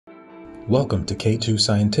Welcome to K2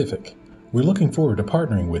 Scientific. We're looking forward to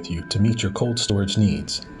partnering with you to meet your cold storage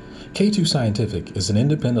needs. K2 Scientific is an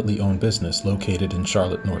independently owned business located in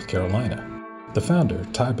Charlotte, North Carolina. The founder,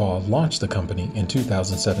 Ty Ball, launched the company in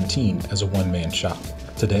 2017 as a one-man shop.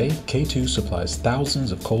 Today, K2 supplies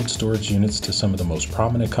thousands of cold storage units to some of the most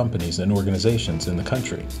prominent companies and organizations in the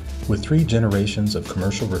country. With 3 generations of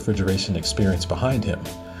commercial refrigeration experience behind him,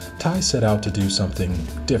 Ty set out to do something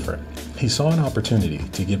different. He saw an opportunity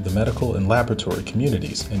to give the medical and laboratory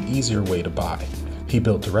communities an easier way to buy. He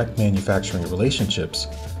built direct manufacturing relationships,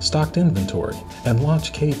 stocked inventory, and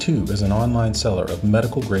launched K2 as an online seller of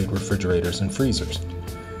medical-grade refrigerators and freezers.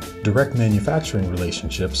 Direct manufacturing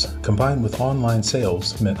relationships combined with online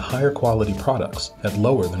sales meant higher quality products at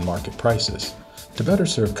lower than market prices. To better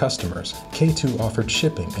serve customers, K2 offered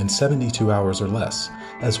shipping in 72 hours or less,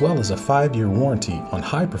 as well as a 5-year warranty on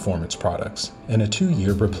high-performance products and a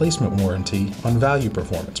 2-year replacement warranty on value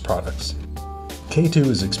performance products. K2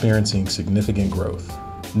 is experiencing significant growth.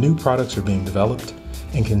 New products are being developed,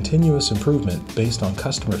 and continuous improvement based on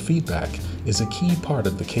customer feedback is a key part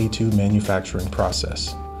of the K2 manufacturing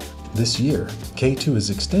process. This year, K2 is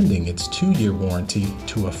extending its 2-year warranty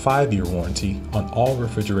to a 5-year warranty on all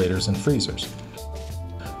refrigerators and freezers.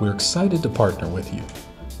 We're excited to partner with you.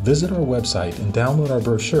 Visit our website and download our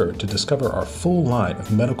brochure to discover our full line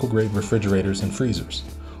of medical-grade refrigerators and freezers,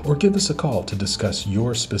 or give us a call to discuss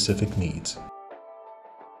your specific needs.